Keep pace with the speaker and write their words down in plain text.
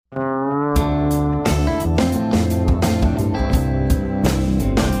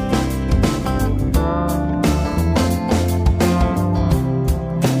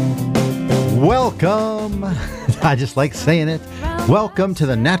Welcome. I just like saying it. Welcome to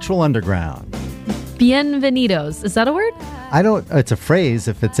the Natural Underground. Bienvenidos. Is that a word? It's a phrase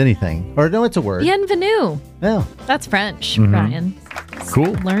if it's anything. Or no, it's a word. Bienvenue. Yeah. That's French, Brian.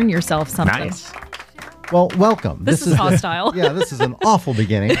 Cool. Learn yourself something. Nice. Well, welcome. This is hostile. Yeah, this is an awful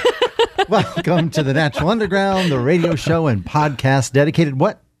beginning. Welcome to the Natural Underground, the radio show and podcast dedicated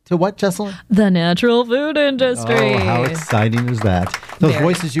to what, Jesselyn? The natural food industry. Oh, how exciting is that? Those Very.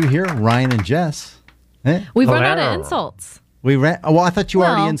 voices you hear, Ryan and Jess. We've run out Hello. of insults. I thought you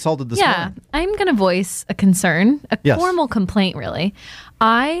already insulted this Yeah, morning. I'm going to voice a concern, a Yes. formal complaint, really.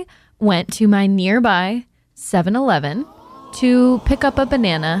 I went to my nearby 7-Eleven to pick up a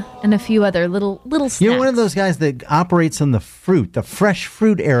banana and a few other little snacks. You're one of those guys that operates in the fresh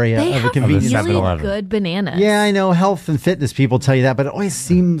fruit area They of a have convenience really store. 7-Eleven. good bananas. Yeah, I know health and fitness people tell you that, but it always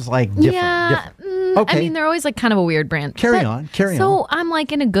seems like different. Yeah, Okay. I mean, they're always like kind of a weird brand. Carry But- on. So I'm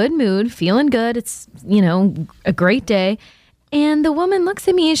like in a good mood, feeling good. It's, a great day. And the woman looks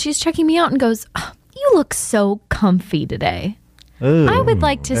at me as she's checking me out and goes, "Oh, you look so comfy today." Ooh, I would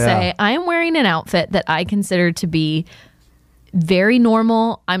like to say I am wearing an outfit that I consider to be very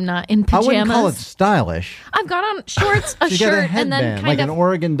normal. I'm not in I pajamas. wouldn't call it stylish. I've got on shorts, a She's got a shirt, and then headband, kind like of an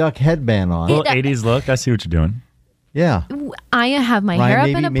Oregon Duck headband on. Little 80s look. I see what you're doing. Yeah. I have my hair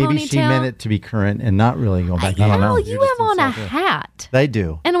Ryan, up in a maybe ponytail. she meant it to be current and not really go back. Hell, you have on a hat. They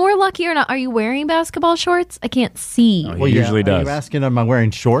do. And we're lucky or not. Are you wearing basketball shorts? I can't see. Oh, He usually Are does. you asking, am I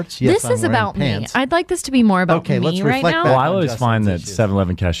wearing shorts? Yes, This I'm is wearing about pants. me. I'd like this to be more about Okay, me let's right reflect now. back. Well, I on always Justin's find that issues.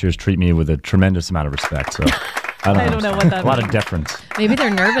 7-Eleven cashiers treat me with a tremendous amount of respect. So I don't know what that A lot of means. deference. Maybe they're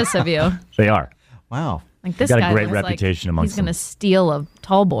nervous of you. They are. Wow. Like this got a guy great looks reputation like amongst he's going to them. steal a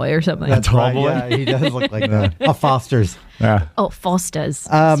tall boy or something. That's tall right. boy? Yeah, he does look like that. A Foster's. Yeah. Oh, Foster's.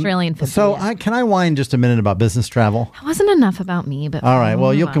 Australian food. So can I whine just a minute about business travel? It wasn't enough about me, but All right.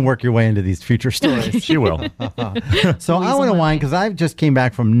 Well, you can work your way into these future stories. She will. So I want to whine because I just came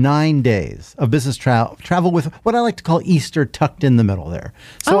back from 9 days of business travel with what I like to call Easter tucked in the middle there.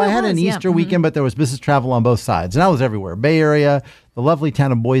 So Oh, I it had an was, yeah. Easter weekend, but there was business travel on both sides. And I was everywhere. Bay Area, the lovely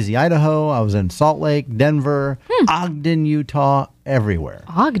town of Boise, Idaho. I was in Salt Lake, Denver, Ogden, Utah, everywhere.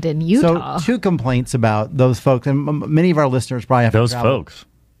 Ogden, Utah. So two complaints about those folks. And many of our listeners probably have Those to travel. folks.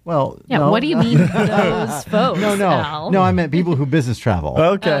 Well, yeah, no, what do you mean those folks? No, Al? I meant people who business travel.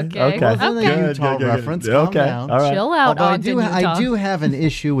 Okay. Okay. Wasn't a Okay. Utah reference. Calm Okay. down. All right. Chill out, Although Ogden, Utah. I do have an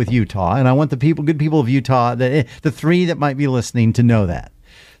issue with Utah, and I want the good people of Utah, the three that might be listening, to know that.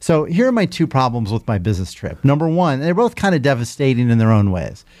 So here are my two problems with my business trip. Number one, they're both kind of devastating in their own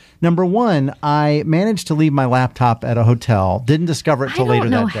ways. Number one, I managed to leave my laptop at a hotel. Didn't discover it I till later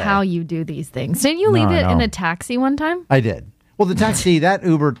don't know that day. how you do these things. Didn't you leave No, it in no. a taxi one time? I did. Well, the taxi, that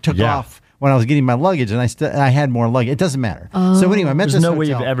Uber took Yeah. off when I was getting my luggage, and I had more luggage. It doesn't matter. So anyway, I met There's this no way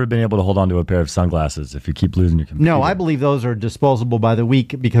hotel. you've ever been able to hold on to a pair of sunglasses if you keep losing your computer. No, I believe those are disposable by the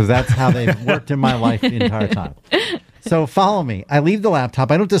week because that's how they've worked in my life the entire time. So follow me. I leave the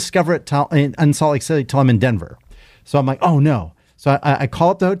laptop. I don't discover it in Salt Lake City till I'm in Denver. So I'm like, oh no. So I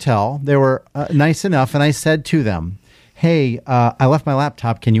call up the hotel. They were nice enough, and I said to them, hey, I left my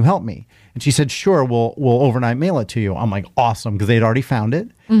laptop. Can you help me? And she said, sure, we'll overnight mail it to you. I'm like, awesome, because they'd already found it.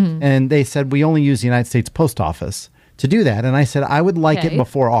 And they said, we only use the United States Post Office to do that. And I said, I would like it Okay.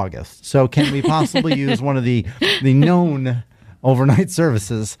 before August. So can we possibly use one of the known overnight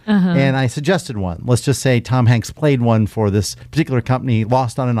services? And I suggested one. Let's just say Tom Hanks played one for this particular company,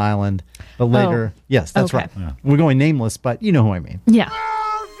 Lost on an Island. But later, yes, that's okay. right. We're going nameless, but you know who I mean. Yeah.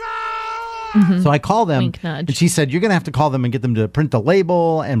 So I call them, Wink, nudge. and she said, you're going to have to call them and get them to print the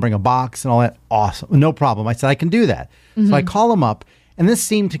label and bring a box and all that. Awesome. No problem. I said, I can do that. So I call them up, and this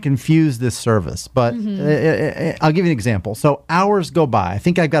seemed to confuse this service, but I'll give you an example. So hours go by. I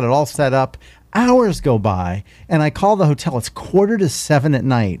think I've got it all set up. Hours go by, and I call the hotel. It's 6:45 at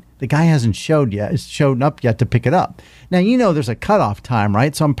night. The guy hasn't showed up yet to pick it up. Now, you know there's a cutoff time,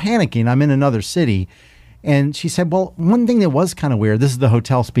 right? So I'm panicking. I'm in another city. And she said, well, one thing that was kind of weird, this is the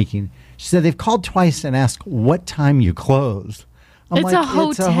hotel speaking. She said, they've called twice and asked what time you close. I'm It's like, a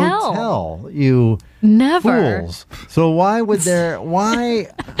It's a hotel. hotel, you Never. fools. So how would there, at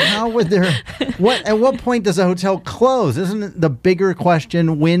what point does a hotel close? Isn't it the bigger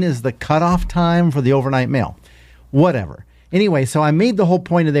question, when is the cutoff time for the overnight mail? Whatever. Anyway, so I made the whole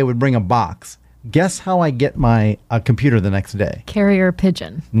point that they would bring a box. Guess how I get my computer the next day? Carrier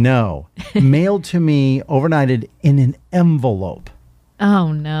pigeon. No. Mailed to me, overnighted in an envelope.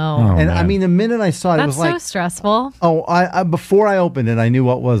 Oh, no. Oh, And man. I mean, the minute I saw it, it That's was so like, stressful. oh, I before I opened it, I knew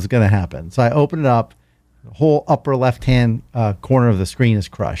what was going to happen. So I opened it up. The whole upper left-hand corner of the screen is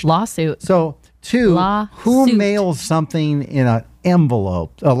crushed. Lawsuit. So, two, who Lawsuit. mails something in an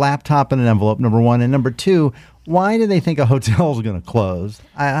envelope, a laptop in an envelope, number one. And number two, why do they think a hotel is going to close?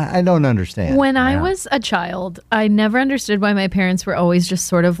 I don't understand. When I was a child, I never understood why my parents were always just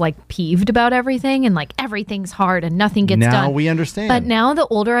sort of like peeved about everything and like everything's hard and nothing gets done. Now we understand. But now the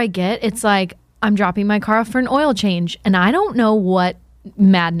older I get, it's like I'm dropping my car off for an oil change and I don't know what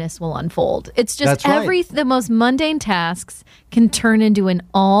madness will unfold. It's just That's right. the most mundane tasks can turn into an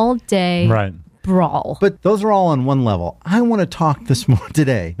all-day Right. brawl. But those are all on one level. I want to talk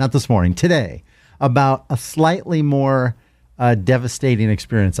today, about a slightly more devastating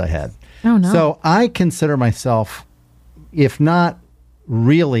experience I had. Oh, no. So I consider myself, if not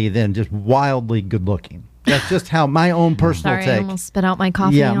really, then just wildly good looking. That's just how my own personal Sorry, I take. almost spit out my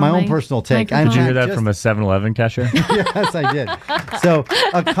coffee. Yeah, on my own personal take. microphone. Did you hear that Just- from a 7-Eleven cashier? Yes, I did. So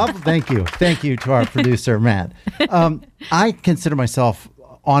a couple. Thank you to our producer Matt. I consider myself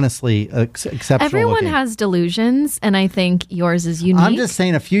honestly exceptional. Everyone looking. has delusions, and I think yours is unique. I'm just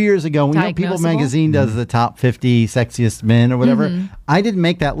saying. A few years ago, we know People Diagnosable? Magazine does the top 50 sexiest men or whatever. I didn't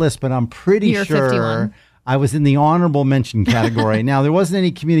make that list, but I'm pretty You're sure 51. I was in the honorable mention category. Now there wasn't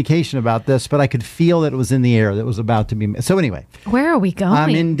any communication about this, but I could feel that it was in the air that it was about to be. So anyway. Where are we going? I'm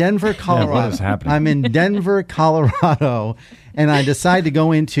in Denver, Colorado. what is happening? I'm in Denver, Colorado, and I decide to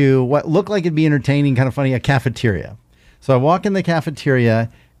go into what looked like it'd be entertaining, kind of funny, a cafeteria. So I walk in the cafeteria.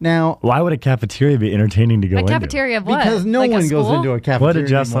 Now, Why would a cafeteria be entertaining to go a into? cafeteria of what? because no Like a one goes school? into a cafeteria What did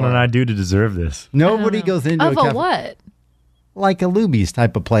Jocelyn and anymore. I do to deserve this? Nobody goes into Of a a cafeteria. what? Like a Luby's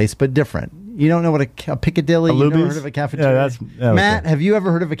type of place, but different. You don't know what a Piccadilly, A you've never Luby's? heard of a cafeteria? Yeah, okay. Matt, have you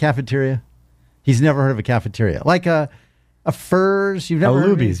ever heard of a cafeteria? He's never heard of a cafeteria. Like a Furs, you've A never heard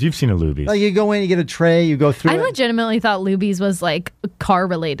of Luby's. it? You've seen a Luby's. Like you go in, you get a tray, you go through I it. legitimately thought Luby's was like car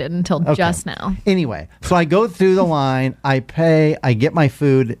related until Okay. just now. Anyway, so I go through the line, I pay, I get my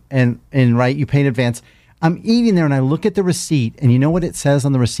food, and right, you pay in advance. I'm eating there, and I look at the receipt, and you know what it says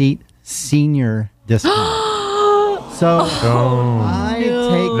on the receipt? Senior discount. So I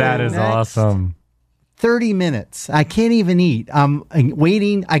take that the is next awesome. 30 minutes. I can't even eat. I'm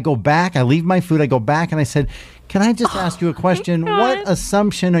waiting. I go back. I leave my food. I go back, and I said, "Can I just ask you a question? What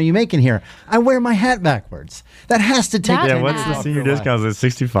assumption are you making here? I wear my hat backwards. That has to take. That Yeah, the what's the edge off senior for a while. discount? Is it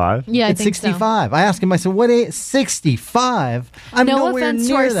 65? Yeah, I It's think 65. I asked him, I said, what is 65? I'm so. No nowhere offense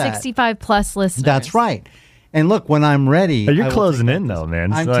to near our that. 65 plus listeners. That's right. And look, when I'm ready, Oh, you're I will closing take in, though,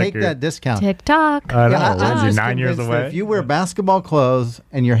 man. I It's like take you're- that discount. TikTok. I know. Yeah, What I'm is he, just 9 years convinced that away? If you wear basketball clothes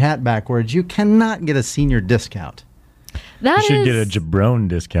and your hat backwards, you cannot get a senior discount. You That should get a is. Jabron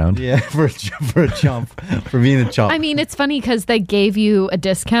discount. Yeah, for a jump, for being a chump. I mean, it's funny because they gave you a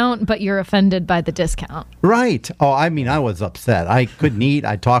discount, but you're offended by the discount. Right. Oh, I mean, I was upset. I couldn't eat.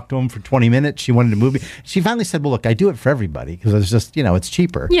 I talked to him for 20 minutes. She wanted to move me. She finally said, well, look, I do it for everybody because it's just, it's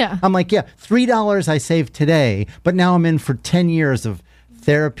cheaper. Yeah. I'm like, yeah, $3 I saved today, but now I'm in for 10 years of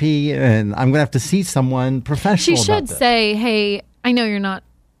therapy and I'm going to have to see someone professional She about should this. say, hey, I know you're not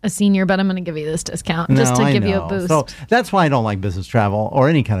a senior, but I'm going to give you this discount just to I give you a know. boost. So that's why I don't like business travel or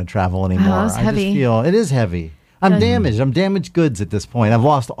any kind of travel anymore. it's I heavy. just feel it is heavy. I'm damaged. I'm damaged goods at this point. I've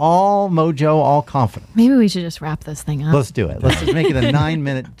lost all mojo, all confidence. Maybe we should just wrap this thing up. Let's do it. Let's just make it a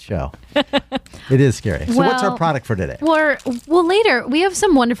 9-minute show. It is scary. So what's our Well- product for today? Well, later, we have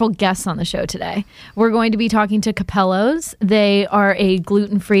some wonderful guests on the show today. We're going to be talking to Capello's. They are a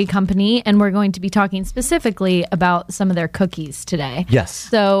gluten-free company, and we're going to be talking specifically about some of their cookies today. Yes.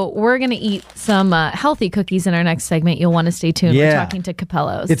 So we're going to eat some healthy cookies in our next segment. You'll want to stay tuned. We're Yeah. talking to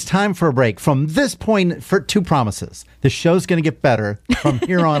Capello's. It's time for a break. From this point, for 2 promises. The show's going to get better from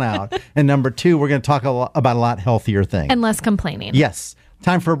here on out. And number 2, we're going to talk about a lot healthier things. and less complaining. Yes.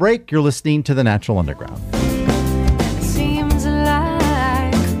 Time for a break. You're listening to The Natural Underground. Seems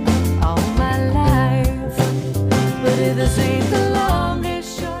like all my life, but this ain't the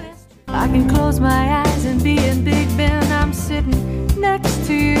longest, shortest. I can close my eyes and be in Big Ben. I'm sitting next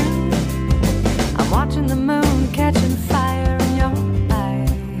to you. I'm watching the moon catching fire in your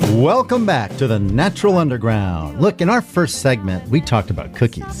eyes. Welcome back to The Natural Underground. Look, in our first segment, we talked about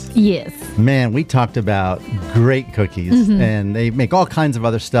cookies. Yes. Man, we talked about great cookies, and they make all kinds of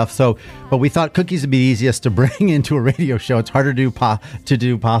other stuff. But we thought cookies would be easiest to bring into a radio show. It's harder to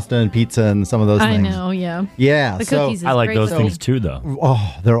do pasta and pizza and some of those I things. know, yeah. Yeah, The so cookies is I like great those looking. things too, though.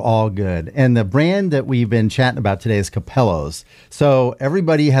 oh, they're all good. And the brand that we've been chatting about today is Capello's. So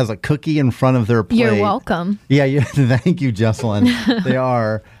everybody has a cookie in front of their plate. You're welcome. Yeah, thank you, Jocelyn. They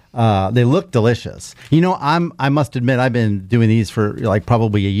are. They look delicious. I must admit, I've been doing these for like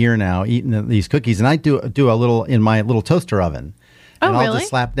probably a year now, eating these cookies, and I do a little in my little toaster oven. Oh, and I'll really? just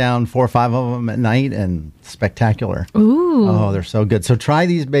slap down 4 or 5 of them at night, and spectacular. Ooh. Oh, they're so good. So try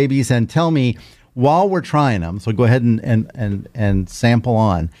these babies and tell me while we're trying them, so go ahead and sample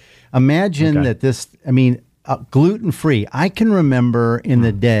on. Imagine that this, gluten-free. I can remember in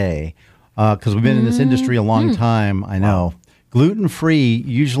the day, because we've been in this industry a long time, I know. Gluten-free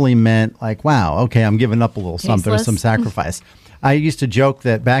usually meant like, wow, okay, I'm giving up a little something or some sacrifice. I used to joke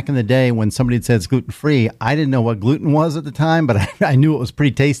that back in the day when somebody said it's gluten-free, I didn't know what gluten was at the time, but I knew it was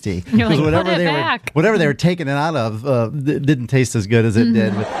pretty tasty. You're like, whatever they were taking it out of didn't taste as good as it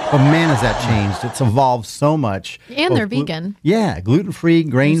did. But man, has that changed. It's evolved so much. And they're vegan. Yeah, gluten-free,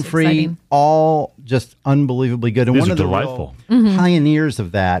 grain-free, all just unbelievably good. And These one are of the delightful. real pioneers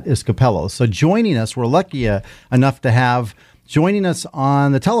of that is Capello's. So joining us, we're lucky enough to have joining us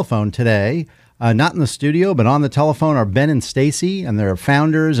on the telephone today, not in the studio, but on the telephone, are Ben and Stacy, and they're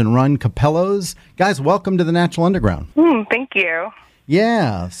founders and run Capello's. Guys, welcome to the Natural Underground. Thank you.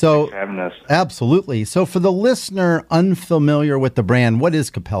 Yeah, so Thanks for having us. absolutely. So for the listener unfamiliar with the brand, what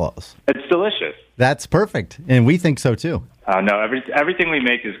is Capello's? It's delicious. That's perfect, and we think so too. No, everything we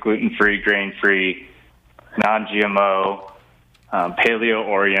make is gluten-free, grain-free, non-GMO,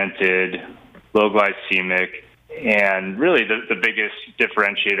 paleo-oriented, low glycemic. And really the biggest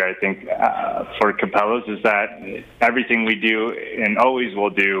differentiator, I think, for Capello's is that everything we do and always will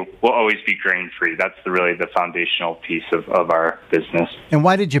do will always be grain-free. That's really the foundational piece of our business. And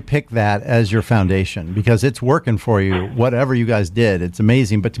why did you pick that as your foundation? Because it's working for you, whatever you guys did. It's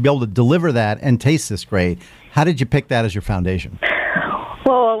amazing. But to be able to deliver that and taste this great, how did you pick that as your foundation?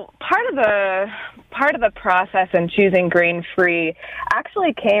 Well, part of the process in choosing grain-free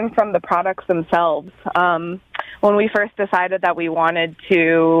actually came from the products themselves. When we first decided that we wanted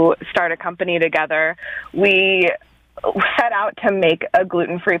to start a company together, we set out to make a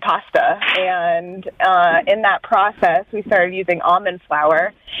gluten-free pasta. And in that process, we started using almond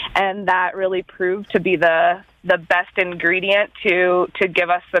flour, and that really proved to be the best ingredient to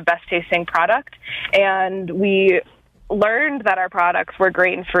give us the best tasting product. And we learned that our products were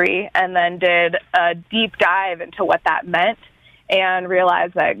grain-free and then did a deep dive into what that meant and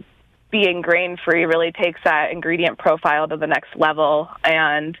realized that being grain-free really takes that ingredient profile to the next level,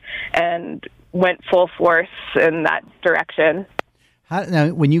 and went full force in that direction. Now,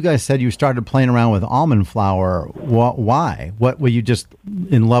 when you guys said you started playing around with almond flour, why? What, were you just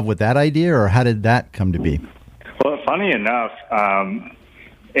in love with that idea, or how did that come to be? Well, funny enough,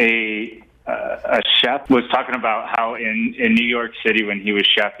 a chef was talking about how in New York City when he was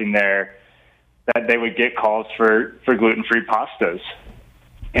chefing there, that they would get calls for gluten-free pastas.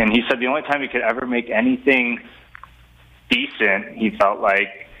 And he said the only time he could ever make anything decent, he felt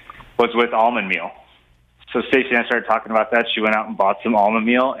like, was with almond meal. So Stacey and I started talking about that. She went out and bought some almond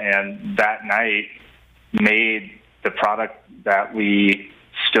meal, and that night made the product that we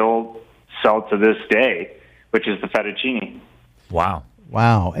still sell to this day, which is the fettuccine. Wow.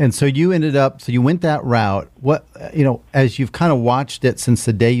 Wow. And so you you went that route. What, as you've kind of watched it since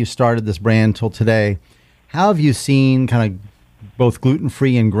the day you started this brand till today, how have you seen kind of both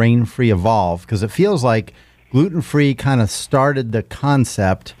gluten-free and grain-free evolve? Because it feels like gluten-free kind of started the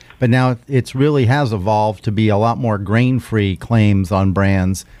concept, but now it's really has evolved to be a lot more grain-free claims on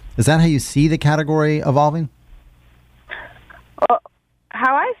brands. Is that how you see the category evolving? Well,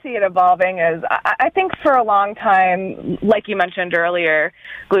 how I see it evolving is I think for a long time, like you mentioned earlier,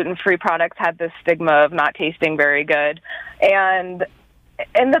 gluten-free products had this stigma of not tasting very good. And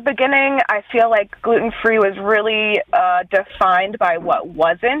in the beginning, I feel like gluten-free was really defined by what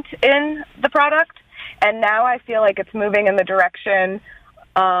wasn't in the product. And now I feel like it's moving in the direction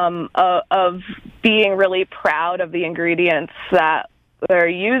of being really proud of the ingredients that they're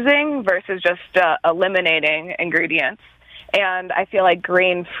using versus just eliminating ingredients. And I feel like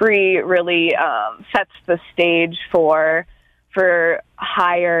grain-free really sets the stage for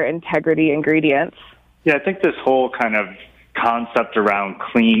higher integrity ingredients. Yeah, I think this whole kind of concept around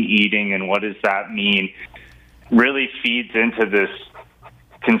clean eating and what does that mean really feeds into this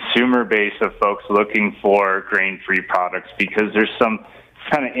consumer base of folks looking for grain-free products, because there's some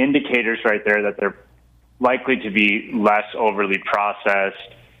kind of indicators right there that they're likely to be less overly processed,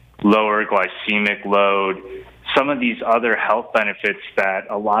 lower glycemic load, some of these other health benefits that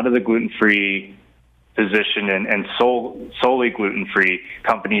a lot of the gluten-free position and solely gluten-free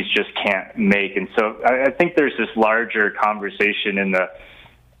companies just can't make. And so I think there's this larger conversation in the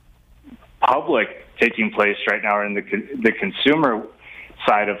public taking place right now, or in the consumer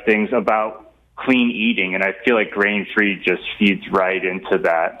side of things, about clean eating, and I feel like grain-free just feeds right into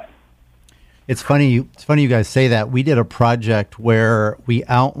that. It's funny you guys say that. We did a project where we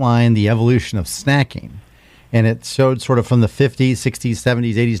outlined the evolution of snacking, and it showed sort of from the 50s, 60s,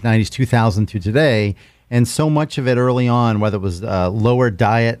 70s, 80s, 90s, 2000 to today. And so much of it early on, whether it was lower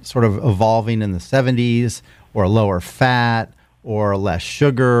diet sort of evolving in the 70s, or lower fat, or less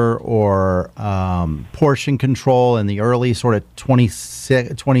sugar, or portion control in the early sort of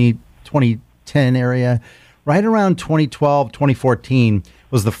 2010 area, right around 2012, 2014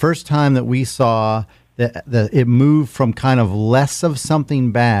 was the first time that we saw that it moved from kind of less of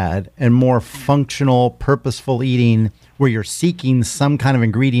something bad and more functional, purposeful eating, where you're seeking some kind of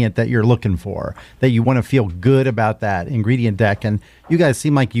ingredient that you're looking for, that you want to feel good about that ingredient deck. And you guys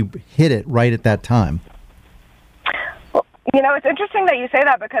seem like you hit it right at that time. You know, it's interesting that you say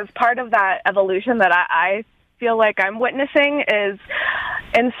that, because part of that evolution that I feel like I'm witnessing is,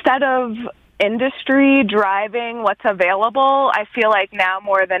 instead of industry driving what's available, I feel like now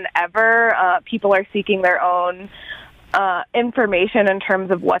more than ever, people are seeking their own information in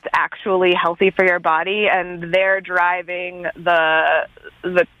terms of what's actually healthy for your body, and they're driving the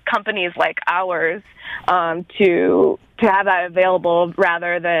companies like ours to have that available,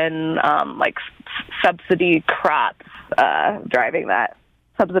 rather than like subsidy crops driving that.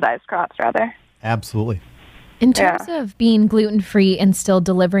 Subsidized crops, rather. Absolutely. In terms of being gluten-free and still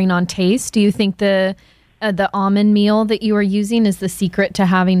delivering on taste, do you think the almond meal that you are using is the secret to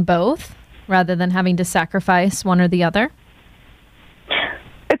having both, rather than having to sacrifice one or the other?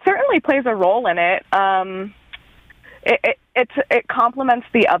 It certainly plays a role in it. It complements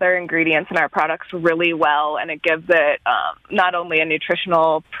the other ingredients in our products really well, and it gives it not only a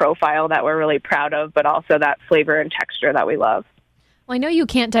nutritional profile that we're really proud of, but also that flavor and texture that we love. Well, I know you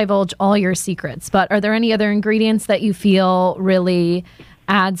can't divulge all your secrets, but are there any other ingredients that you feel really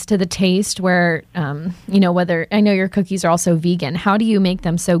adds to the taste where, whether, I know your cookies are also vegan, how do you make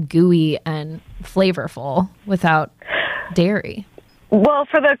them so gooey and flavorful without dairy? Well,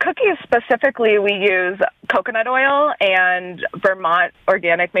 for the cookies specifically, we use coconut oil and Vermont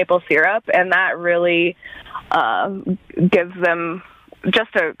organic maple syrup, and that really gives them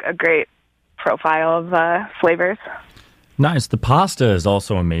just a great profile of flavors. Nice. The pasta is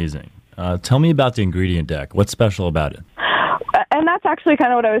also amazing. Tell me about the ingredient deck. What's special about it? And that's actually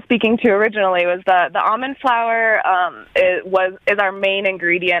kind of what I was speaking to originally, was the almond flour is our main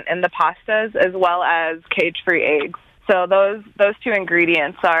ingredient in the pastas, as well as cage-free eggs. So those two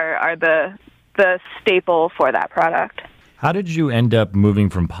ingredients are the staple for that product. How did you end up moving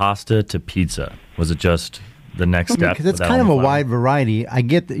from pasta to pizza? Was it just the next step? Because it's kind of a wide variety. I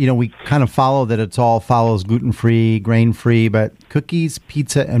get that, we kind of follow that it's all follows gluten-free, grain-free, but cookies,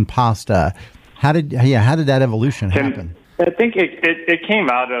 pizza, and pasta. How did that evolution happen? I think it came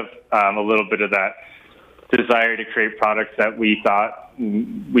out of a little bit of that desire to create products that we thought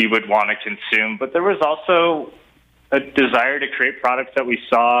we would want to consume, but there was also a desire to create products that we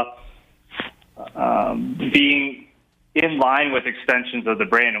saw being in line with extensions of the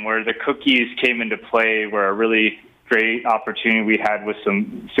brand, and where the cookies came into play were a really great opportunity we had with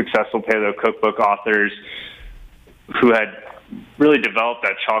some successful paleo cookbook authors who had really developed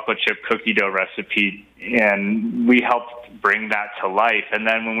that chocolate chip cookie dough recipe, and we helped bring that to life. And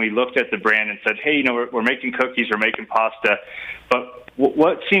then when we looked at the brand and said, hey, we're making cookies, we're making pasta, but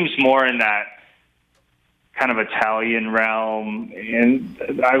what seems more in that kind of Italian realm, and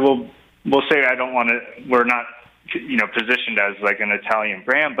we'll say we're not positioned as like an Italian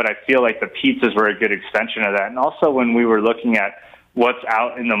brand, but I feel like the pizzas were a good extension of that. And also when we were looking at what's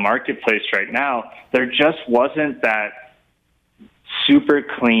out in the marketplace right now, there just wasn't that super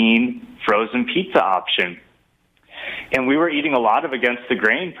clean frozen pizza option. And we were eating a lot of against the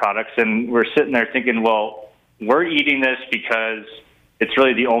grain products, and we're sitting there thinking, well, we're eating this because it's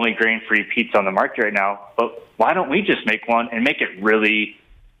really the only grain-free pizza on the market right now, but why don't we just make one and make it really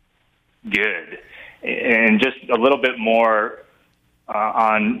good and just a little bit more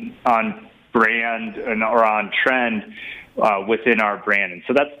on brand or on trend within our brand? And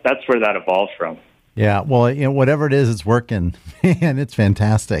so that's where that evolved from. Yeah, well, whatever it is, it's working, and it's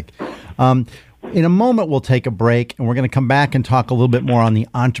fantastic. In a moment, we'll take a break, and we're going to come back and talk a little bit more on the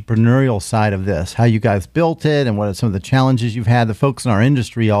entrepreneurial side of this, how you guys built it and what are some of the challenges you've had. The folks in our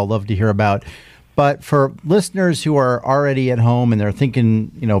industry all love to hear about. But for listeners who are already at home and they're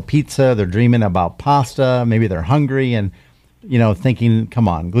thinking, pizza, they're dreaming about pasta, maybe they're hungry and, thinking, come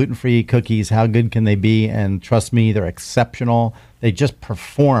on, gluten-free cookies, how good can they be? And trust me, they're exceptional. They just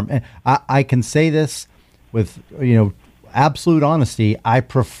perform. And I can say this with, absolute honesty. I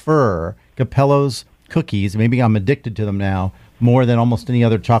prefer Capello's cookies, maybe I'm addicted to them now, more than almost any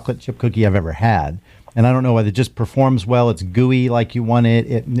other chocolate chip cookie I've ever had. And I don't know whether it just performs well. It's gooey like you want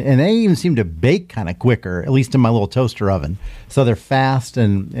it. And they even seem to bake kind of quicker, at least in my little toaster oven. So they're fast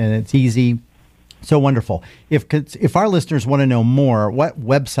and it's easy. So wonderful. If our listeners want to know more, what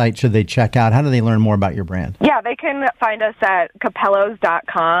website should they check out? How do they learn more about your brand? Yeah, they can find us at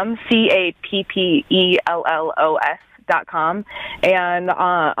capellos.com, CAPPELLOS.com. And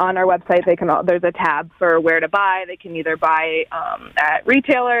on our website, there's a tab for where to buy. They can either buy at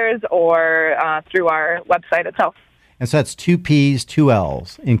retailers or through our website itself. And so that's 2 P's, 2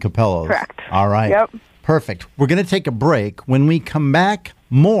 L's in Capellos. Correct. All right. Yep. Perfect. We're going to take a break. When we come back,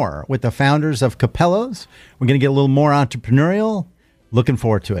 more with the founders of Capellos. We're going to get a little more entrepreneurial. Looking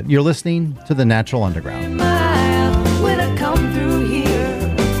forward to it. You're listening to The Natural Underground. When I come through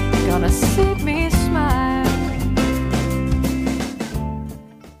here, gonna see me smile.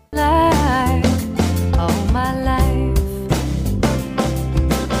 Like all my life,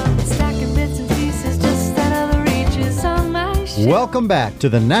 stacking bits and pieces just out of the reaches on my shelf. Welcome back to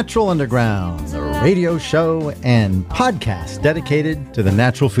The Natural Underground, the radio show and podcast dedicated to the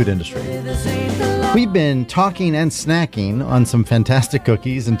natural food industry. We've been talking and snacking on some fantastic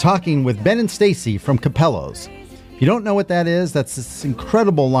cookies and talking with Ben and Stacy from Capellos. If you don't know what that is, that's this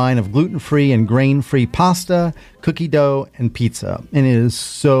incredible line of gluten-free and grain-free pasta, cookie dough, and pizza. And it is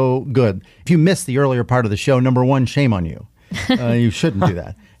so good. If you missed the earlier part of the show, number one, shame on you. You shouldn't do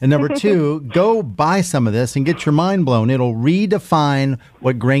that. And number two, go buy some of this and get your mind blown. It'll redefine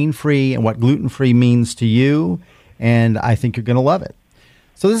what grain-free and what gluten-free means to you, and I think you're going to love it.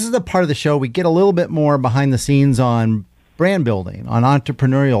 So this is the part of the show we get a little bit more behind the scenes on brand building, on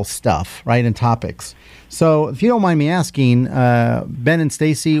entrepreneurial stuff, right, and topics. So if you don't mind me asking, Ben and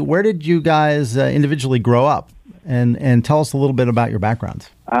Stacy, where did you guys individually grow up? And tell us a little bit about your backgrounds.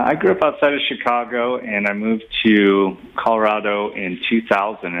 I grew up outside of Chicago, and I moved to Colorado in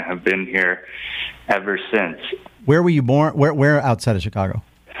 2000 and have been here ever since. Where were you born? Where outside of Chicago?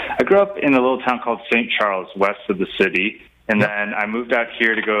 I grew up in a little town called St. Charles, west of the city, and then I moved out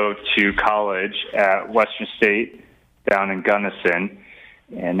here to go to college at Western State down in Gunnison.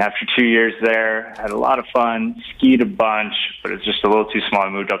 And after 2 years there, I had a lot of fun, skied a bunch, but it was just a little too small. I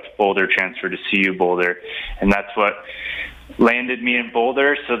moved up to Boulder, transferred to CU Boulder, and that's what landed me in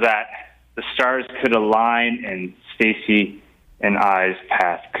Boulder so that the stars could align and Stacy and I's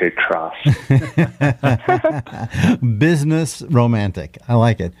path could cross. Business romantic. I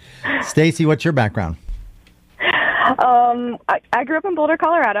like it. Stacy, what's your background? I grew up in Boulder,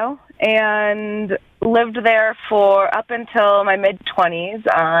 Colorado, and lived there for up until my mid-20s.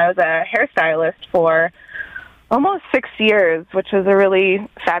 I was a hairstylist for almost 6 years, which was a really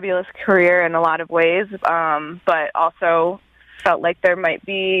fabulous career in a lot of ways, but also felt like there might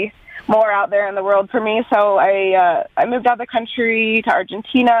be more out there in the world for me. So I moved out of the country to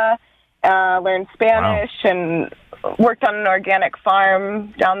Argentina, learned Spanish, and worked on an organic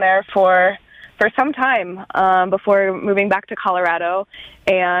farm down there for some time before moving back to Colorado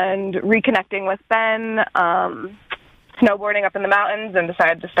and reconnecting with Ben, snowboarding up in the mountains, and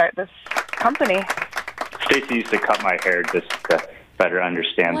decided to start this company. Stacy used to cut my hair just to better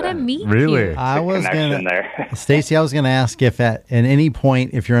understand What a the meet Really? cute. I was connection gonna, there. Stacy, I was going to ask if at any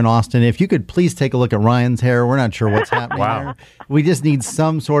point, if you're in Austin, if you could please take a look at Ryan's hair. We're not sure what's happening there. We just need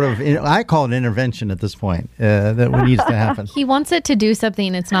some sort of, I call it intervention at this point, that needs to happen. He wants it to do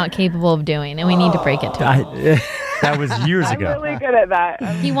something it's not capable of doing, and we need to break it to him. That was years I'm ago. really good at that.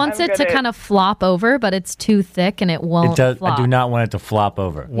 He wants it to kind of flop over, but it's too thick and it won't It does. flop. I do not want it to flop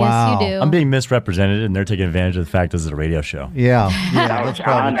over. Wow. Yes, you do. I'm being misrepresented, and they're taking advantage of the fact this is a radio show. Yeah, that's On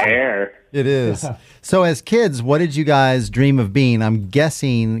probably air. it is. So as kids, what did you guys dream of being? I'm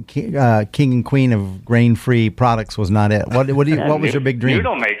guessing king and queen of grain-free products was not it. What was your big dream?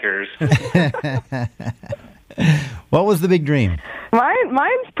 Noodle makers. What was the big dream?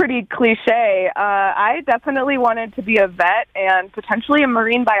 Mine's pretty cliche. I definitely wanted to be a vet and potentially a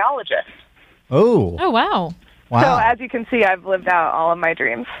marine biologist. Oh, Oh, wow. wow. So as you can see, I've lived out all of my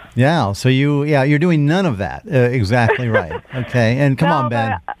dreams. Yeah. So you're doing none of that. Exactly right. Okay. And come No, on,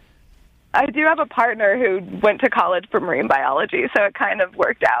 Ben. but I do have a partner who went to college for marine biology, so it kind of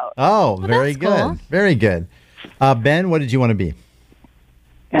worked out. Oh, very that's good. cool. Very good. Ben, what did you want to be?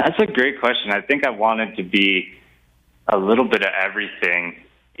 Yeah, that's a great question. I think I wanted to be a little bit of everything,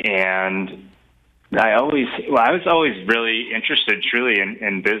 and I was always really interested, truly,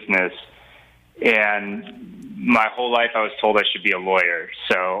 in business. And my whole life, I was told I should be a lawyer.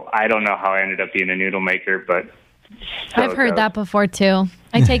 So I don't know how I ended up being a noodle maker, but so I've it heard goes. that before, too.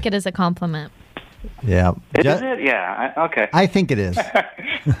 I take it as a compliment. Yeah. Is it? Yeah. Okay. I think it is.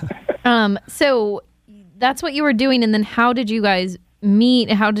 So that's what you were doing, and then how did you guys meet?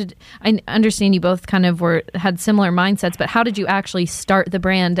 I understand you both kind of had similar mindsets, but how did you actually start the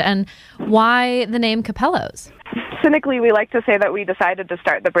brand, and why the name Capellos? cynically, we like to say that we decided to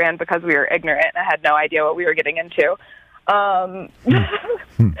start the brand because we were ignorant and had no idea what we were getting into.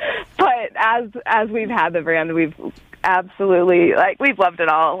 But as we've had the brand, we've absolutely, we've loved it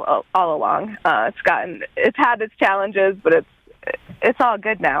all along. It's had its challenges, but it's all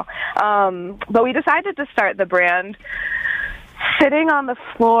good now. But we decided to start the brand sitting on the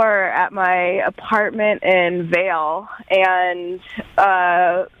floor at my apartment in Vail, and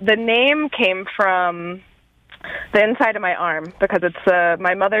the name came from the inside of my arm, because it's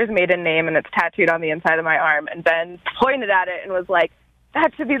my mother's maiden name and it's tattooed on the inside of my arm. And Ben pointed at it and was like,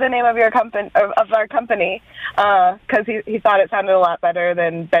 "That should be the name of your company, of our company," because he thought it sounded a lot better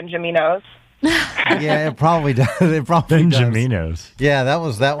than Benjaminos. Yeah, it probably does. It probably Benjaminos. does. Yeah, that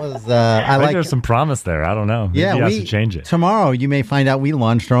was. I think there's some promise there. I don't know. Maybe Yeah, I should change it. Tomorrow you may find out we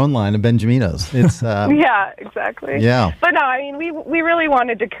launched our own line of Benjaminos. It's Yeah, exactly. Yeah. But no, I mean, we really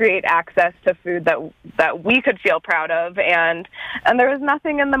wanted to create access to food that we could feel proud of, and there was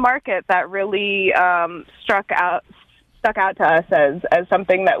nothing in the market that really stuck out to us as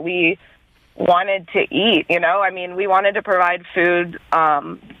something that we wanted to eat. I mean, we wanted to provide food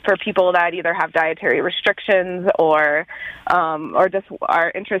for people that either have dietary restrictions or just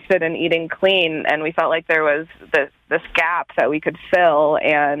are interested in eating clean, and we felt like there was this gap that we could fill,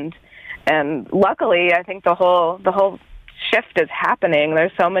 and luckily I think the whole shift is happening.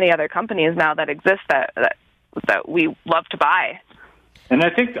 There's so many other companies now that exist that we love to buy. And I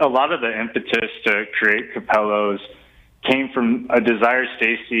think a lot of the impetus to create Capello's came from a desire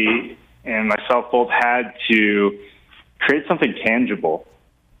Stacy and myself both had to create something tangible,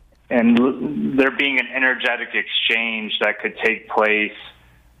 and there being an energetic exchange that could take place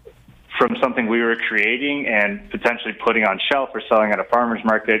from something we were creating and potentially putting on shelf or selling at a farmer's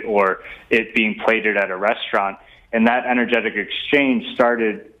market, or it being plated at a restaurant. And that energetic exchange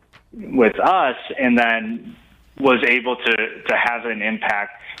started with us and then was able to have an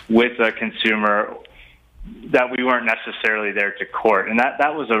impact with a consumer that we weren't necessarily there to court. And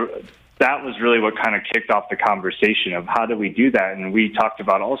that was really what kind of kicked off the conversation of how do we do that. And we talked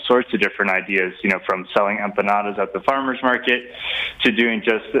about all sorts of different ideas, from selling empanadas at the farmer's market to doing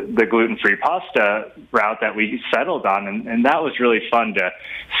just the gluten-free pasta route that we settled on. And that was really fun to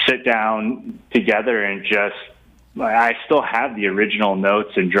sit down together and I still have the original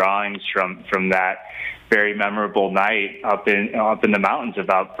notes and drawings from that very memorable night up in the mountains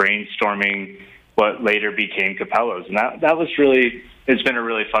about brainstorming what later became Capello's. And that was it's been a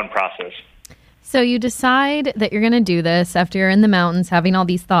really fun process. So you decide that you're going to do this after you're in the mountains having all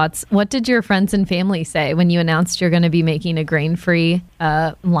these thoughts. What did your friends and family say when you announced you're going to be making a grain-free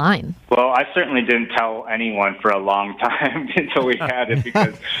line? Well, I certainly didn't tell anyone for a long time until we had it,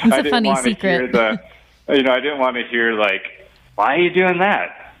 because I didn't want to hear I didn't want to hear why are you doing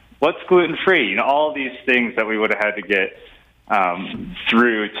that? What's gluten-free? All these things that we would have had to get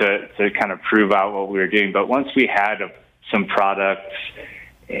through to kind of prove out what we were doing. But once we had some products,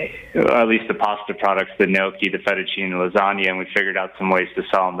 at least the pasta products, the gnocchi, the fettuccine, the lasagna, and we figured out some ways to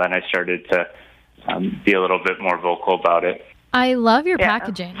sell them, then I started to be a little bit more vocal about it. I love your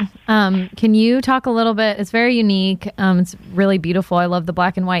packaging. Can you talk a little bit? It's very unique. It's really beautiful. I love the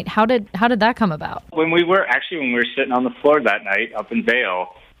black and white. How did that come about? When we were sitting on the floor that night up in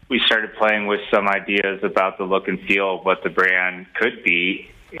Vail, we started playing with some ideas about the look and feel of what the brand could be.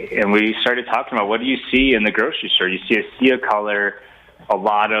 And we started talking about, what do you see in the grocery store? You see a sea of color, a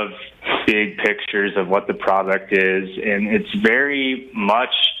lot of big pictures of what the product is. And it's very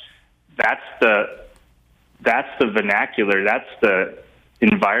much, that's the vernacular, that's the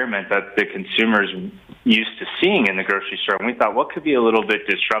environment that the consumer's used to seeing in the grocery store. And we thought, what could be a little bit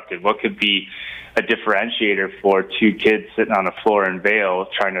disruptive? What could be a differentiator for two kids sitting on a floor in Vail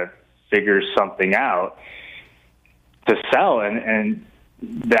trying to figure something out to sell? And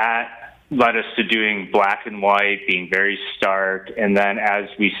that led us to doing black and white, being very stark. And then as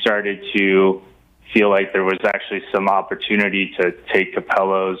we started to feel like there was actually some opportunity to take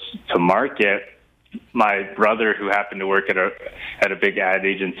Capello's to market, my brother, who happened to work at a big ad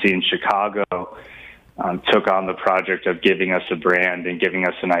agency in Chicago, took on the project of giving us a brand and giving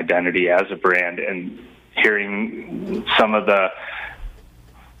us an identity as a brand. And hearing some of the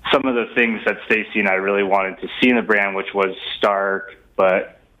things that Stacy and I really wanted to see in the brand, which was stark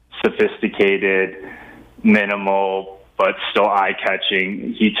but sophisticated, minimal but still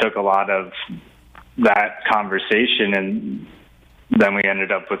eye-catching, he took a lot of that conversation, and then we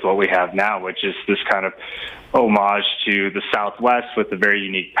ended up with what we have now, which is this kind of homage to the Southwest with the very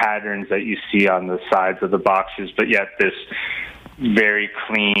unique patterns that you see on the sides of the boxes, but yet this very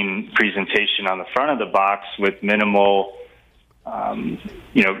clean presentation on the front of the box with minimal,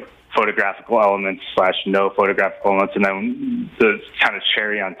 photographical elements / no photographical elements. And then the kind of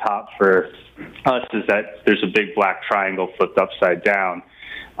cherry on top for us is that there's a big black triangle flipped upside down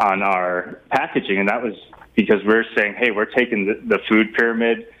on our packaging. And that was because we're saying, hey, we're taking the food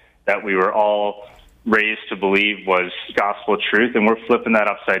pyramid that we were all raised to believe was gospel truth, and we're flipping that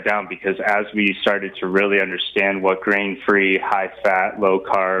upside down, because as we started to really understand what grain-free, high-fat,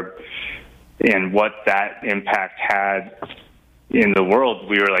 low-carb, and what that impact had in the world,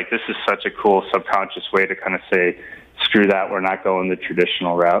 we were like, this is such a cool subconscious way to kind of say, screw that, we're not going the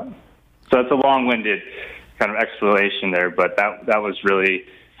traditional route. So it's a long-winded kind of explanation there, but that was really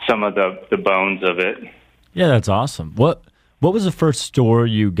some of the bones of it. Yeah, that's awesome. What was the first store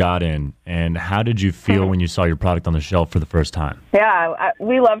you got in, and how did you feel when you saw your product on the shelf for the first time? Yeah,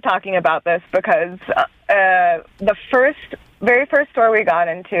 we love talking about this because the very first store we got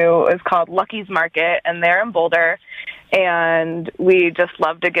into is called Lucky's Market, and they're in Boulder. And we just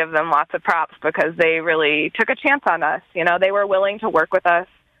love to give them lots of props because they really took a chance on us. You know, they were willing to work with us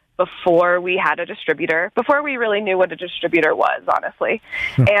before we had a distributor, before we really knew what a distributor was, honestly.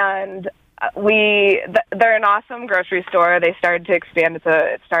 And they're an awesome grocery store. They started to expand.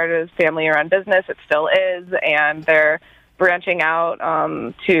 It started as family-run business. It still is, and they're branching out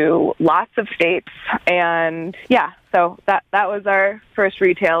to lots of states. And yeah, so that was our first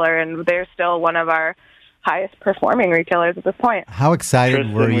retailer, and they're still one of our highest performing retailers at this point. How excited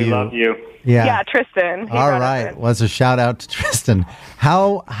Tristan, were you? We love you. Yeah, Tristan. All right. Well, it's a shout out to Tristan.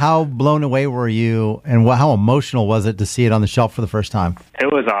 How blown away were you, and how emotional was it to see it on the shelf for the first time?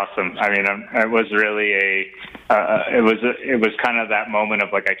 It was awesome. I mean, it was really it was kind of that moment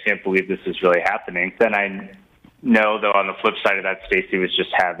of like, I can't believe this is really happening. Then I know, though, on the flip side of that, Stacy was just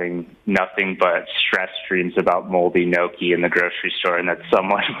having nothing but stress dreams about moldy gnocchi in the grocery store, and that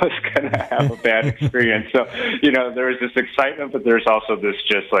someone was going to have a bad experience. So, you know, there was this excitement, but there's also this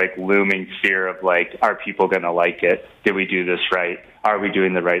just like looming fear of like, are people going to like it? Did we do this right? Are we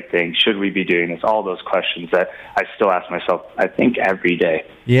doing the right thing? Should we be doing this? All those questions that I still ask myself, I think, every day.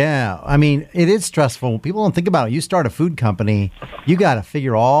 Yeah. I mean, it is stressful. People don't think about it. You start a food company, you got to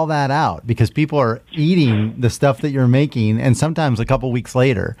figure all that out because people are eating the stuff that you're making, and sometimes a couple weeks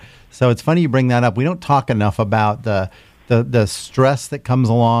later. So it's funny you bring that up. We don't talk enough about the stress that comes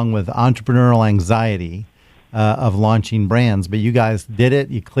along with entrepreneurial anxiety of launching brands. But you guys did it.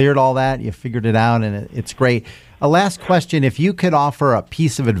 You cleared all that. You figured it out, and it's great. A last question. If you could offer a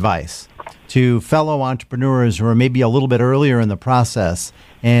piece of advice to fellow entrepreneurs who are maybe a little bit earlier in the process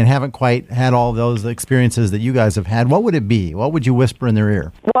and haven't quite had all those experiences that you guys have had, what would it be? What would you whisper in their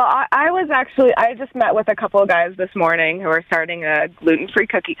ear? Well, I just met with a couple of guys this morning who are starting a gluten-free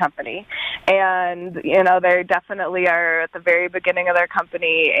cookie company. And, you know, they definitely are at the very beginning of their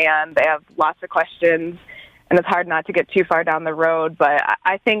company, and they have lots of questions. And it's hard not to get too far down the road. But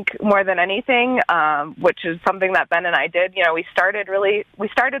I think more than anything, which is something that Ben and I did, you know, we started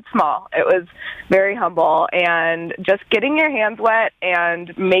small. It was very humble. And just getting your hands wet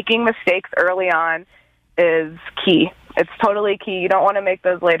and making mistakes early on is key. It's totally key. You don't want to make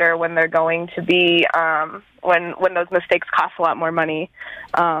those later when they're going to be, when those mistakes cost a lot more money.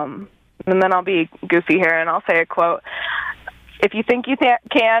 And then I'll be goofy here and I'll say a quote. If you think you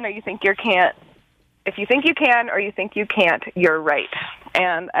can or you think you can't, if you think you can or you think you can't, you're right.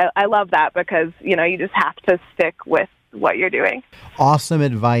 And I love that because, you know, you just have to stick with what you're doing. Awesome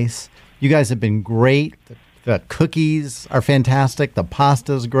advice. You guys have been great. The cookies are fantastic. The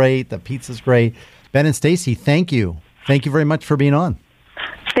pasta's great. The pizza's great. Ben and Stacy, thank you. Thank you very much for being on.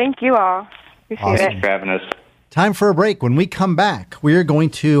 Thank you all. Appreciate it. Thanks for having us. Time for a break. When we come back, we're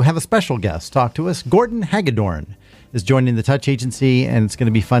going to have a special guest talk to us. Gordon Hagedorn is joining the Touch Agency, and it's going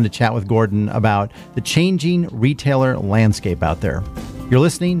to be fun to chat with Gordon about the changing retailer landscape out there. You're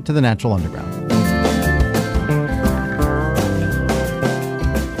listening to The Natural Underground.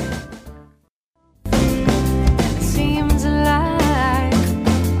 Seems like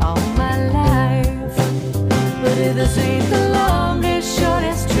all my life, but this ain't the longest,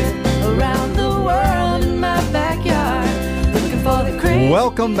 shortest trip around the world in my backyard, looking for the crazy.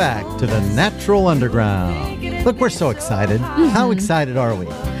 Welcome back to The Natural Underground. Look, we're so excited. How excited are we?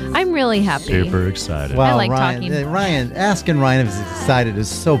 I'm really happy. Super excited. Well, I like Ryan, talking. Asking Ryan if he's excited is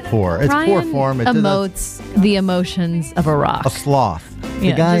so poor. It's Ryan poor form. It emotes the emotions of a rock. A sloth. The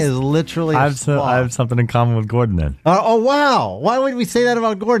Yeah, guy just- is literally I a have, I sloth. have something in common with Gordon then. Oh, wow. Why would we say that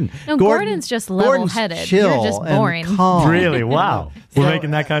about Gordon? No, Gordon's just level-headed. Gordon's You're chill just and boring. calm. Really? Wow. We're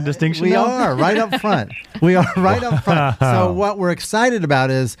making that kind of distinction We now? are right up front. We are right up front. So what we're excited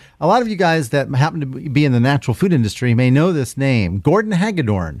about is a lot of you guys that happen to be in the natural food industry may know this name. Gordon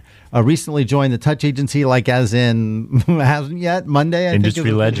Hagedorn recently joined the Touch Agency, like as in hasn't yet Monday. I Industry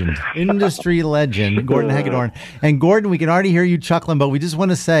think legend. Industry legend, Gordon Hagedorn. And Gordon, we can already hear you chuckling, but we just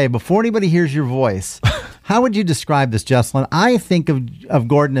want to say before anybody hears your voice. How would you describe this, Jesselyn? I think of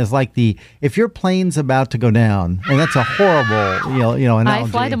Gordon as like if your plane's about to go down, and that's a horrible, analogy. I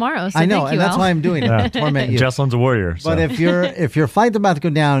fly tomorrow, so I know, thank you, and that's Al. why I'm doing it to torment you. Jesselyn's a warrior. So. But if your flight's about to go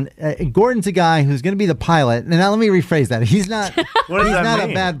down, Gordon's a guy who's going to be the pilot. And now let me rephrase that. He's not. What does he's that not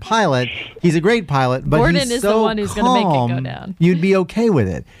mean? a bad pilot. He's a great pilot. But Gordon he's is the so one who's gonna make it go calm, down. You'd be okay with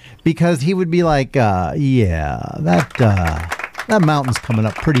it because he would be like, that mountain's coming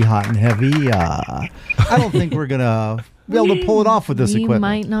up pretty hot and heavy. I don't think we're gonna be able to pull it off with this We equipment.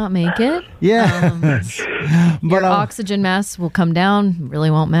 might not make it. Yeah, Your but oxygen mask will come down.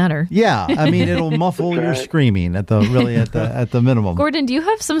 Really won't matter. yeah, I mean it'll muffle your screaming at the minimum. Gordon, do you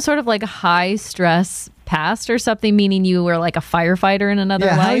have some sort of like high stress past or something? Meaning you were like a firefighter in another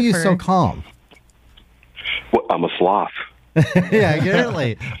Yeah, life? how are you or- so calm? Well, I'm a sloth. Yeah,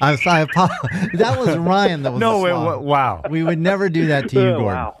 apparently. That was Ryan that was no, the wait, sloth. wow. We would never do that to you, Gordon.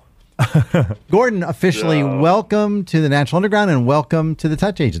 Wow. Gordon, officially welcome to the Natural Underground and welcome to the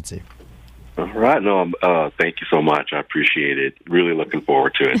Touch Agency. All right. No, thank you so much. I appreciate it. Really looking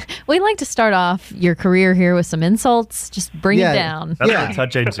forward to it. We like to start off your career here with some insults. Just bring Yeah. it down. That's Yeah. how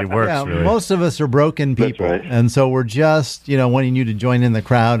Touch Agency works, Yeah, really. most of us are broken That's people, right. and so we're just wanting you to join in the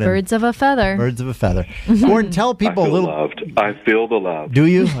crowd. And Birds of a feather. birds of a feather. Gordon, tell I people a feel little. loved. I feel the love. Do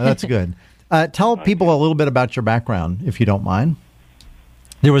you? Oh, that's good. Tell people a little bit about your background, if you don't mind.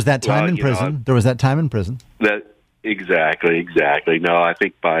 There was that time Well, in you know, prison. There was that time in prison. That exactly. No, I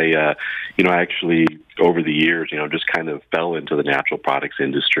think by actually over the years, just kind of fell into the natural products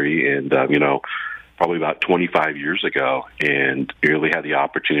industry, and probably about 25 years ago, and really had the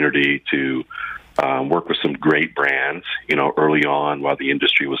opportunity to work with some great brands, early on while the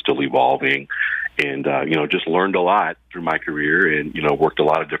industry was still evolving, and just learned a lot through my career, and worked a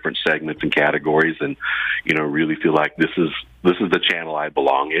lot of different segments and categories, and really feel like this is the channel I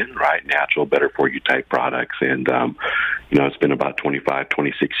belong in, right? Natural, better for you type products, and it's been about 25,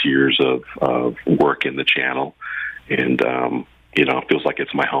 26 years of work in the channel, and it feels like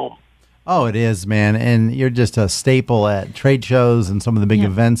it's my home. Oh, it is, man. And you're just a staple at trade shows and some of the big Yeah.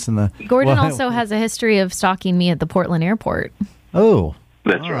 events in the Gordon Well, also has a history of stalking me at the Portland airport. Oh.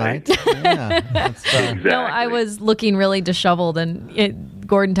 That's All right. Yeah. That's, Exactly. No, I was looking really disheveled, and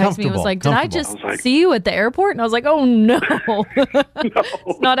Gordon texted me and was Comfortable, like, "Did I comfortable. just I was like- see you at the airport?" And I was like, "Oh no,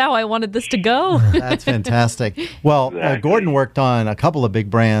 it's not how I wanted this to go." That's fantastic. Well, Exactly. Gordon worked on a couple of big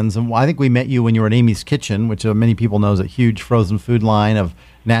brands, and I think we met you when you were at Amy's Kitchen, which many people know is a huge frozen food line of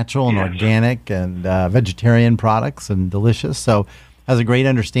natural and Yes. organic and vegetarian products and delicious. So has a great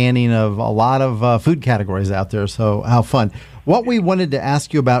understanding of a lot of food categories out there. So how fun. What we wanted to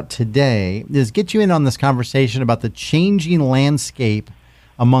ask you about today is get you in on this conversation about the changing landscape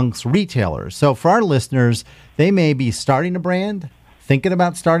amongst retailers. So for our listeners, they may be starting a brand, thinking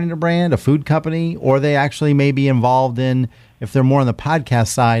about starting a brand, a food company, or they actually may be involved in, if they're more on the podcast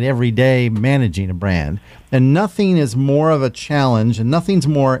side, every day managing a brand. And nothing is more of a challenge and nothing's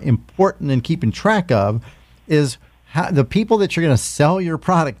more important than keeping track of is how, the people that you're going to sell your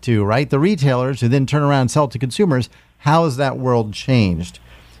product to, right? The retailers who then turn around and sell it to consumers. How has that world changed?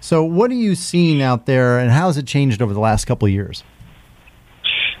 So what are you seeing out there and how has it changed over the last couple of years?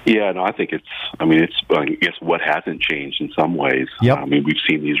 Yeah, no, I think I guess what hasn't changed in some ways. Yep. I mean, we've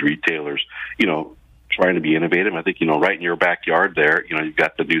seen these retailers, trying to be innovative. I think, right in your backyard there, you've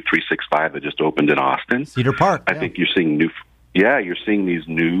got the new 365 that just opened in Austin. Cedar Park. I think you're seeing you're seeing these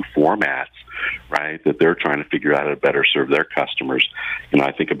new formats, right, that they're trying to figure out how to better serve their customers.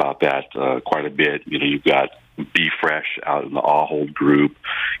 I think about that quite a bit. You've got Be Fresh out in the Ahold group,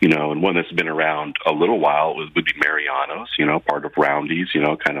 and one that's been around a little while would be Mariano's, part of Roundy's,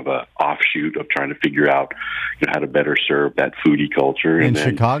 kind of a offshoot of trying to figure out how to better serve that foodie culture. in And then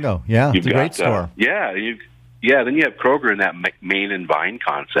Chicago. Yeah, it's a great store. then you have Kroger in that Main and Vine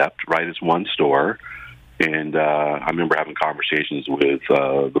concept, right, as one store. And I remember having conversations with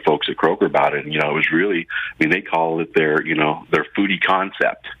the folks at Kroger about it, and it was really, they call it their foodie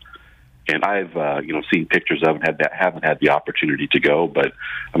concept. And I've seen pictures of it, haven't had the opportunity to go, but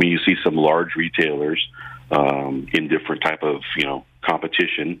you see some large retailers in different type of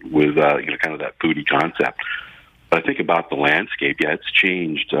competition with kind of that foodie concept. But I think about the landscape, yeah, it's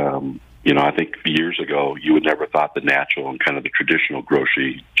changed. I think years ago, you would never thought the natural and kind of the traditional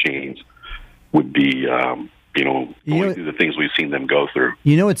grocery chains would be, going through the things we've seen them go through.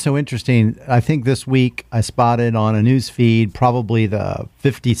 It's so interesting. I think this week I spotted on a news feed probably the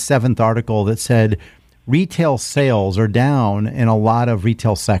 57th article that said retail sales are down in a lot of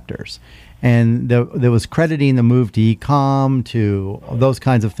retail sectors. And there was crediting the move to e-com, to those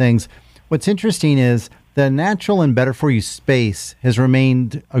kinds of things. What's interesting is the natural and better for you space has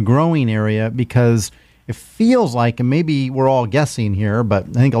remained a growing area because it feels like, and maybe we're all guessing here, but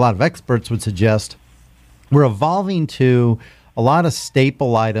I think a lot of experts would suggest we're evolving to a lot of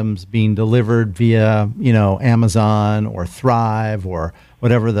staple items being delivered via, Amazon or Thrive or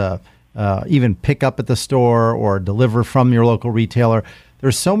whatever even pick up at the store or deliver from your local retailer.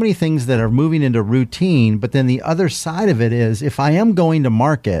 There's so many things that are moving into routine, but then the other side of it is if I am going to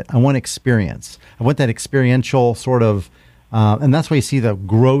market, I want experience. I want that experiential sort of, and that's why you see the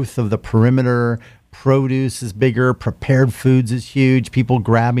growth of the perimeter. Produce is bigger, prepared foods is huge, people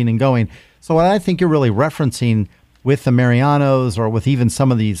grabbing and going. So what I think you're really referencing with the Mariano's or with even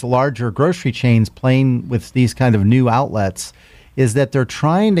some of these larger grocery chains playing with these kind of new outlets is that they're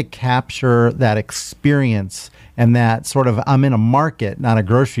trying to capture that experience and that sort of I'm in a market, not a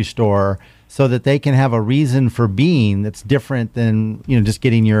grocery store, so that they can have a reason for being that's different than, just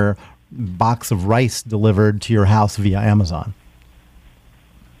getting your box of rice delivered to your house via Amazon.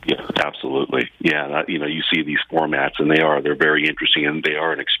 Yeah, absolutely. Yeah, you see these formats and they're very interesting and they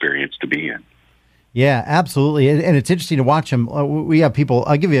are an experience to be in. Yeah, absolutely. And it's interesting to watch them. We have people,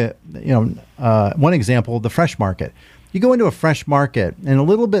 I'll give you, one example, the Fresh Market. You go into a Fresh Market, and a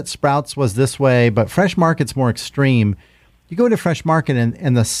little bit Sprouts was this way, but Fresh Market's more extreme. You go into Fresh Market,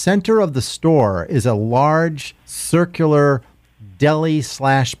 and the center of the store is a large circular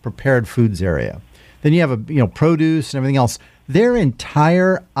deli/prepared foods area. Then you have produce and everything else. Their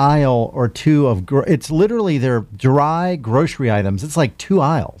entire aisle or two of it's literally their dry grocery items. It's like 2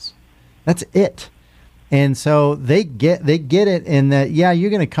 aisles. That's it. And so they get it in that, you're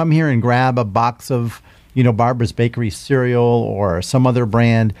going to come here and grab a box of Barbara's Bakery cereal or some other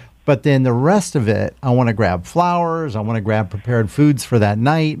brand. But then the rest of it, I want to grab flowers. I want to grab prepared foods for that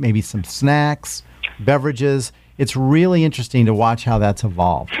night, maybe some snacks, beverages. It's really interesting to watch how that's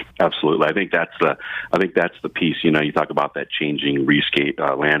evolved. Absolutely. I think that's the piece. You talk about that changing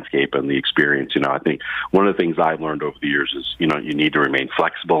landscape and the experience. I think one of the things I've learned over the years is, you need to remain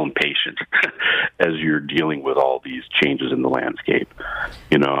flexible and patient as you're dealing with all these changes in the landscape.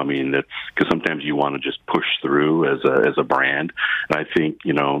 That's because sometimes you want to just push through as a brand. And I think,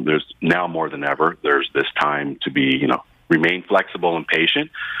 there's now more than ever, there's this time to be, remain flexible and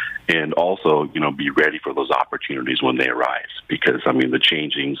patient, and also, be ready for those opportunities when they arise. Because, the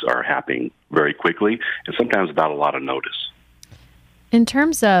changings are happening very quickly and sometimes without a lot of notice. In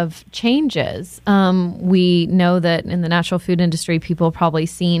terms of changes, we know that in the natural food industry, people have probably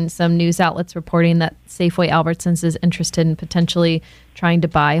seen some news outlets reporting that Safeway Albertsons is interested in potentially trying to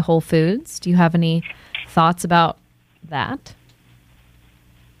buy Whole Foods. Do you have any thoughts about that?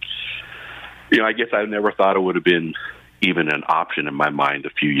 I guess I never thought it would have been even an option in my mind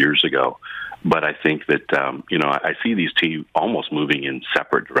a few years ago. But I think that, I see these two almost moving in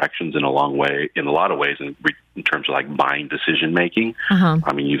separate directions in a lot of ways in terms of like buying decision making. Uh-huh.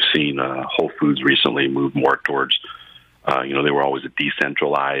 You've seen Whole Foods recently move more towards, they were always a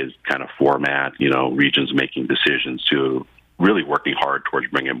decentralized kind of format, regions making decisions to really working hard towards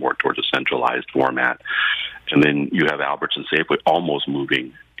bringing it more towards a centralized format. And then you have Alberts and Safeway almost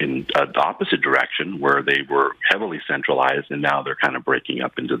moving in the opposite direction where they were heavily centralized and now they're kind of breaking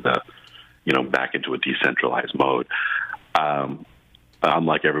up into the, back into a decentralized mode.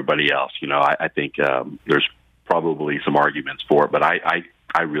 Unlike everybody else, I think there's probably some arguments for it, but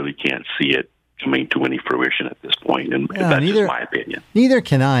I really can't see it coming to any fruition at this point. And that's just my opinion. Neither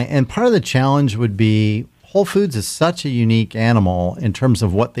can I. And part of the challenge would be Whole Foods is such a unique animal in terms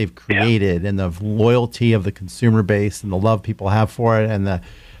of what they've created and the loyalty of the consumer base and the love people have for it.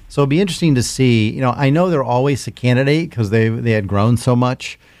 So it'd be interesting to see, I know they're always a candidate because they had grown so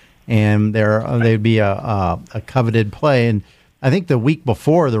much and they'd be a coveted play. And I think the week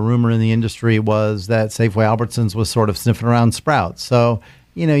before, the rumor in the industry was that Safeway Albertsons was sort of sniffing around Sprouts. So,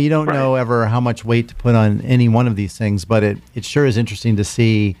 you don't know ever how much weight to put on any one of these things, but it sure is interesting to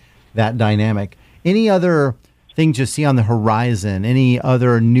see that dynamic. Any other things you see on the horizon? Any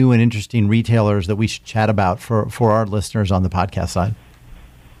other new and interesting retailers that we should chat about for our listeners on the podcast side?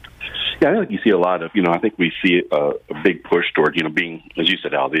 Yeah, I think you see a lot of, I think we see a big push toward, being, as you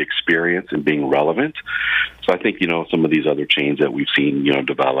said, Al, the experience and being relevant. So I think, some of these other chains that we've seen,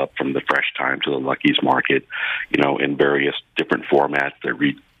 develop from the Fresh Time to the Lucky's Market, in various different formats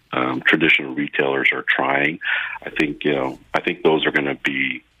that traditional retailers are trying. I think those are going to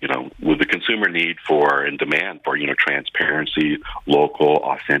be, with the consumer need for and demand for, transparency, local,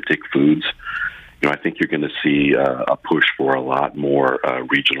 authentic foods. I think you're going to see a push for a lot more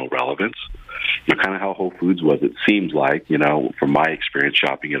regional relevance. Kind of how Whole Foods was. It seems like, from my experience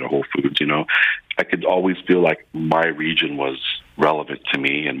shopping at a Whole Foods, I could always feel like my region was relevant to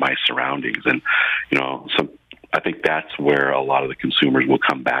me and my surroundings. And, I think that's where a lot of the consumers will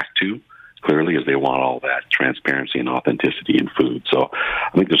come back to, clearly, as they want all that transparency and authenticity in food. So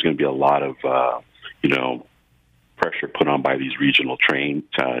I think there's going to be a lot of, pressure put on by these regional chains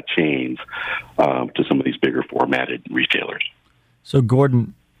to some of these bigger formatted retailers. So,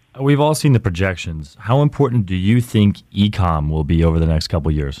 Gordon, we've all seen the projections. How important do you think e-com will be over the next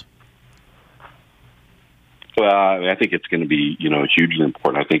couple of years? Well, I think it's going to be, hugely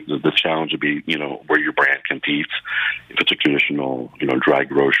important. I think the challenge would be, where your brand competes. If it's a traditional, dry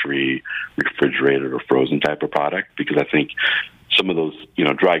grocery, refrigerated or frozen type of product, because I think some of those,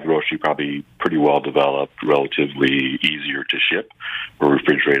 dry grocery probably pretty well developed, relatively easier to ship, or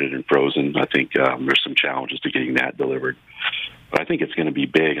refrigerated and frozen. I think there's some challenges to getting that delivered. But I think it's going to be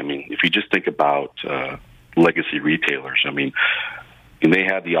big. I mean, if you just think about legacy retailers, and they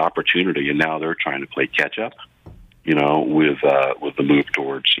had the opportunity, and now they're trying to play catch up, with the move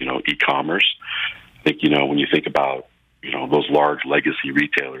towards, e-commerce. I think, when you think about, those large legacy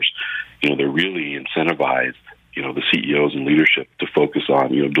retailers, they're really incentivized, the CEOs and leadership to focus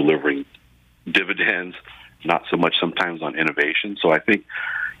on, delivering dividends, not so much sometimes on innovation. So I think,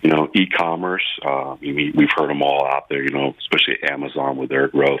 e-commerce, we've heard them all out there, especially Amazon with their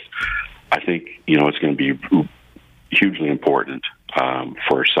growth. I think, it's going to be hugely important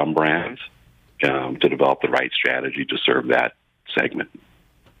for some brands to develop the right strategy to serve that segment.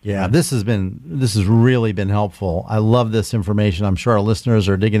 Yeah, this has really been helpful. I love this information. I'm sure our listeners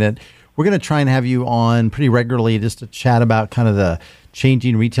are digging it. We're going to try and have you on pretty regularly just to chat about kind of the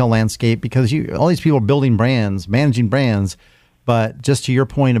changing retail landscape, because all these people are building brands, managing brands, but just to your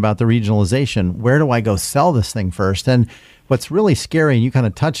point about the regionalization, where do I go sell this thing first? And what's really scary, and you kind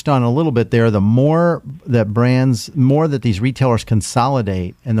of touched on a little bit there, the more that these retailers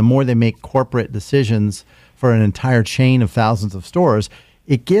consolidate and the more they make corporate decisions for an entire chain of thousands of stores,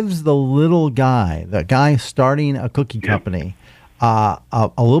 it gives the little guy, the guy starting a cookie company, a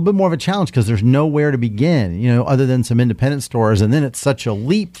little bit more of a challenge, because there's nowhere to begin, other than some independent stores. And then it's such a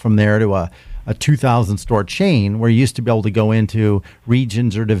leap from there to a 2,000 store chain, where you used to be able to go into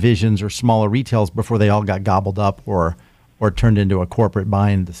regions or divisions or smaller retails before they all got gobbled up or turned into a corporate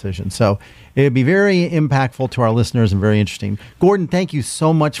buying decision. So it would be very impactful to our listeners and very interesting. Gordon, thank you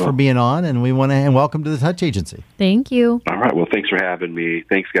so much for being on, and we want to welcome to the Touch Agency. Thank you. All right. Well, thanks for having me.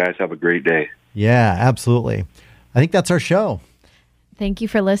 Thanks, guys. Have a great day. Yeah, absolutely. I think that's our show. Thank you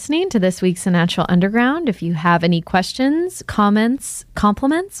for listening to this week's The Natural Underground. If you have any questions, comments,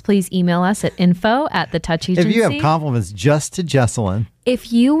 compliments, please email us at info@thetouchagency. If you have compliments just to Jesselyn.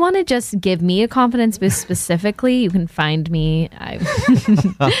 If you want to just give me a confidence boost specifically, you can find me.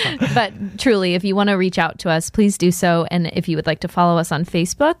 But truly, if you want to reach out to us, please do so. And if you would like to follow us on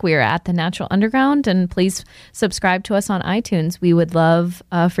Facebook, we are at The Natural Underground. And please subscribe to us on iTunes. We would love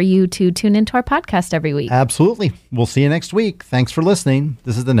for you to tune into our podcast every week. Absolutely. We'll see you next week. Thanks for listening.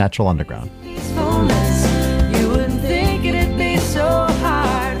 This is The Natural Underground.